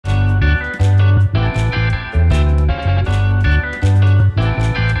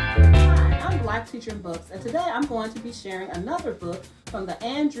featuring books, and today I'm going to be sharing another book from the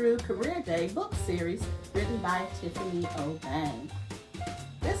Andrew Career Day book series written by Tiffany Obeng.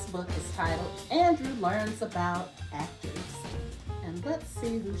 This book is titled Andrew Learns About Actors, and let's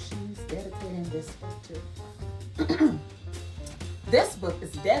see who she's dedicating this book to. This book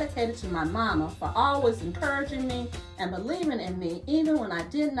is dedicated to my mama for always encouraging me and believing in me even when I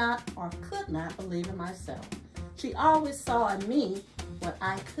did not or could not believe in myself. She always saw in me what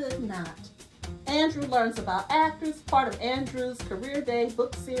I could not. Andrew Learns About Actors, part of Andrew's Career Day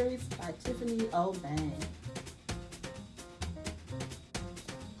book series by Tiffany Obeng.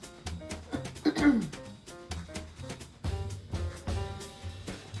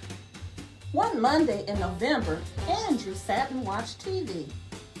 One Monday in November, Andrew sat and watched TV.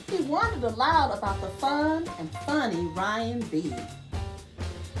 He wondered aloud about the fun and funny Ryan B.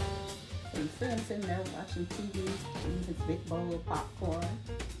 So he's sitting there watching TV, eating his big bowl of popcorn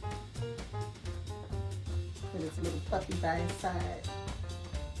with his little puppy by his side.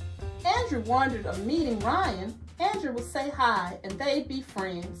 Andrew wondered of meeting Ryan. Andrew would say hi and they'd be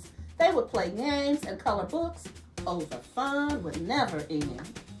friends. They would play games and color books. Oh, the fun would never end.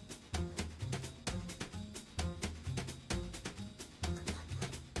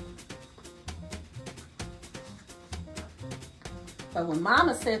 But when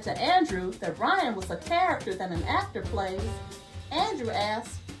Mama said to Andrew that Ryan was a character that an actor plays, Andrew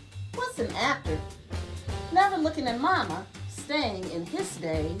asked, "What's an actor?" Never looking at Mama, staying in his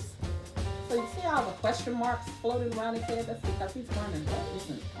days. So you see all the question marks floating around his head? That's because he's wondering, what is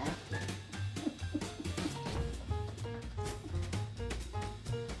an actor?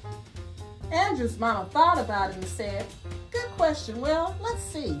 Andrew's mama thought about it and said, "Good question. Well, let's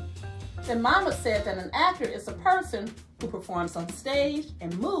see." Then Mama said that an actor is a person who performs on stage,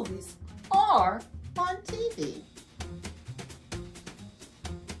 in movies, or on TV.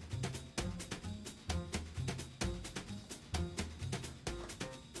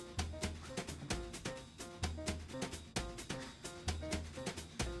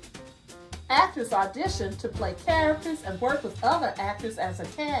 Actors audition to play characters and work with other actors as a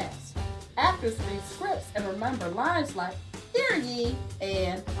cast. Actors read scripts and remember lines like, "Hear ye,"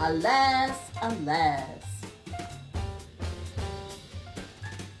 and "Alas, alas."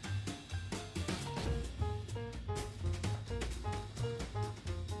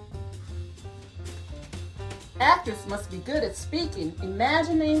 Actors must be good at speaking,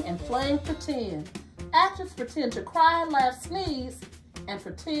 imagining, and playing pretend. Actors pretend to cry, laugh, sneeze, and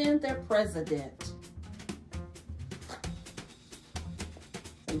pretend they're president.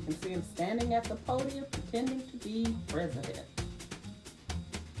 So you can see him standing at the podium pretending to be president.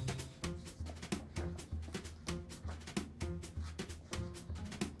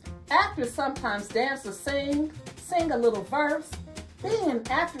 Actors sometimes dance or sing a little verse. Being an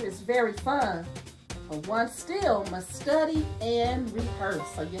actor is very fun, but one still must study and rehearse.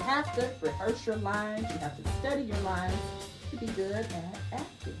 So you have to rehearse your lines, you have to study your lines to be good at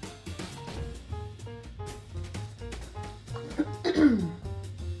acting.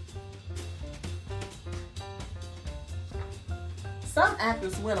 Some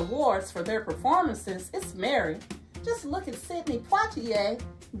actors win awards for their performances. It's Mary. Just look at Sidney Poitier,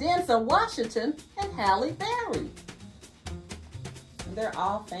 Denzel Washington, and Halle Berry. And they're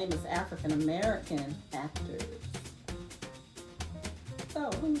all famous African-American actors. So,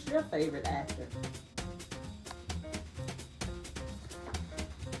 who's your favorite actor?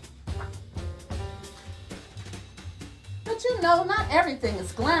 But you know, not everything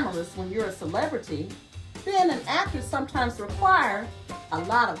is glamorous when you're a celebrity. Being an actor sometimes requires a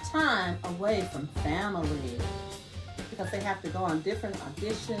lot of time away from family because they have to go on different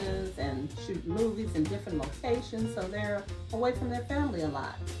auditions and shoot movies in different locations, so they're away from their family a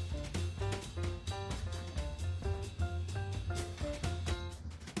lot.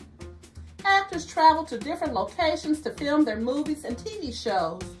 Actors travel to different locations to film their movies and TV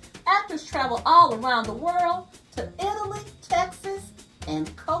shows. Actors travel all around the world to Italy, Texas,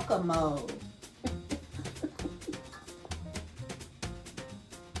 and Kokomo.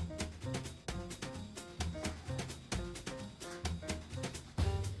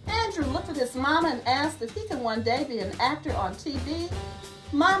 Andrew looked at his mama and asked if he could one day be an actor on TV.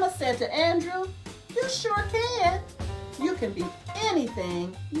 Mama said to Andrew, "You sure can. You can be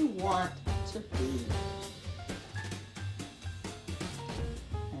anything you want to be."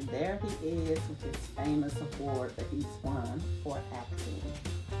 And there he is with his famous award that he's won for acting.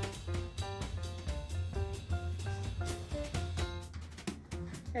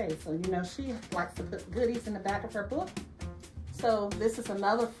 Okay, so you know she likes to put goodies in the back of her book. So this is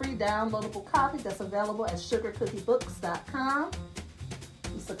another free downloadable copy that's available at sugarcookiebooks.com.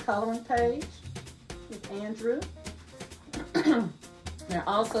 It's a coloring page. with Andrew. There are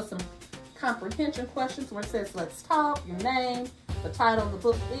also some comprehension questions where it says, let's talk, your name, the title of the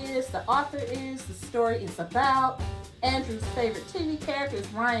book is, the author is, the story is about. Andrew's favorite TV character is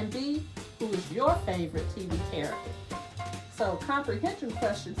Ryan B. Who is your favorite TV character? So comprehension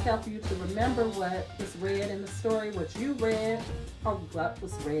questions help you to remember what was read in the story, what you read, or what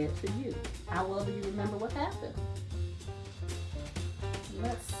was read to you. How well do you remember what happened?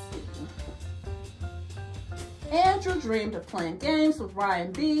 Let's see. Andrew dreamed of playing games with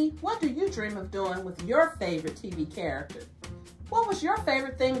Ryan B. What do you dream of doing with your favorite TV character? What was your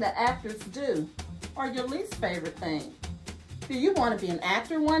favorite thing that actors do? Or your least favorite thing? Do you want to be an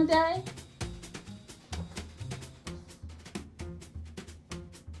actor one day?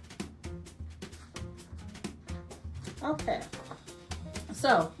 Okay.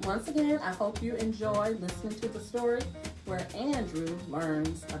 So, once again, I hope you enjoy listening to the story where Andrew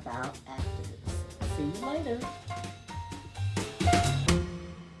learns about actors. See you later.